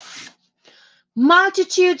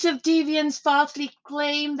Multitudes of deviants falsely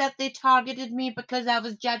claim that they targeted me because I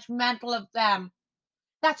was judgmental of them.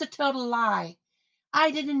 That's a total lie.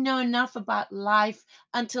 I didn't know enough about life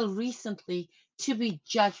until recently to be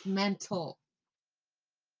judgmental.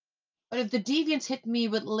 But if the deviants hit me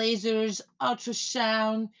with lasers,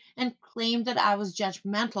 ultrasound, and claim that I was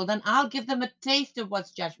judgmental, then I'll give them a taste of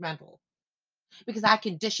what's judgmental because I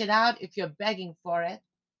can dish it out if you're begging for it.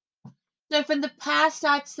 So if in the past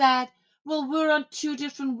I'd said, well, we're on two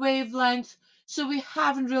different wavelengths, so we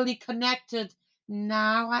haven't really connected,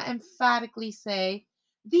 now I emphatically say,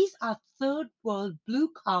 these are third world blue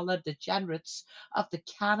collar degenerates of the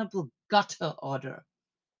cannibal gutter order.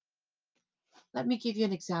 Let me give you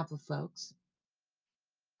an example, folks.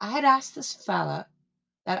 I had asked this fella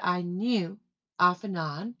that I knew off and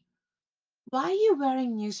on, why are you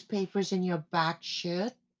wearing newspapers in your back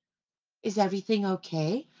shirt? Is everything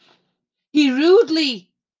okay? He rudely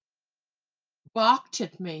barked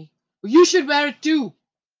at me. You should wear it too.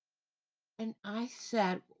 And I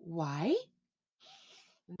said, why?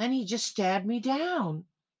 And then he just stared me down.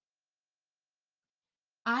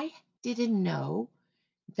 I didn't know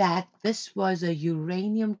that this was a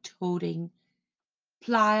uranium toting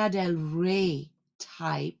Playa del Rey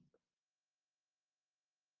type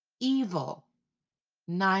evil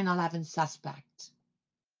 9/11 suspect.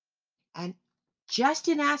 And just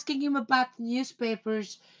in asking him about the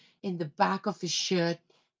newspapers in the back of his shirt,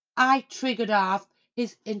 I triggered off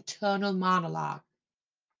his internal monologue.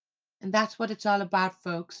 And that's what it's all about,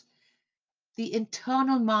 folks. The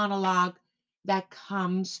internal monologue that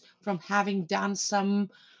comes from having done some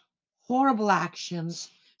horrible actions.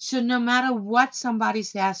 So no matter what somebody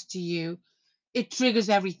says to you, it triggers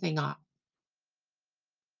everything up.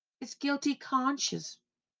 It's guilty conscience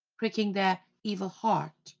pricking their evil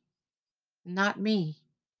heart. Not me.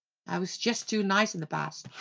 I was just too nice in the past.